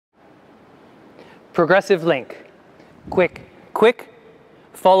Progressive link. Quick, quick,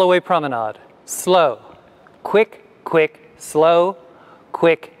 fall away promenade. Slow, quick, quick, slow,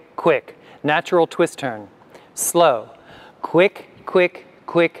 quick, quick. Natural twist turn. Slow, quick, quick,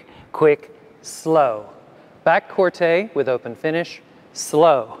 quick, quick, slow. Back corte with open finish.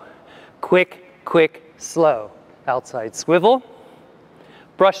 Slow, quick, quick, slow. Outside swivel.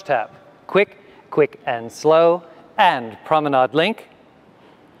 Brush tap. Quick, quick and slow. And promenade link.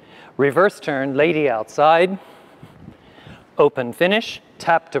 Reverse turn, lady outside. Open finish,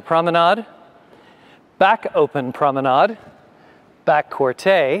 tap to promenade. Back open promenade. Back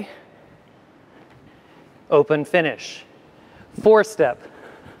corte. Open finish. Four step.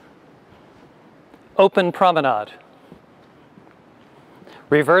 Open promenade.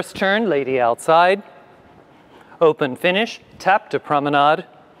 Reverse turn, lady outside. Open finish, tap to promenade.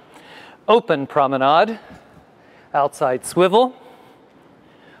 Open promenade. Outside swivel.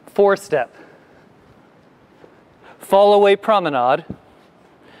 Four step. Fall away promenade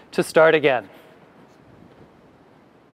to start again.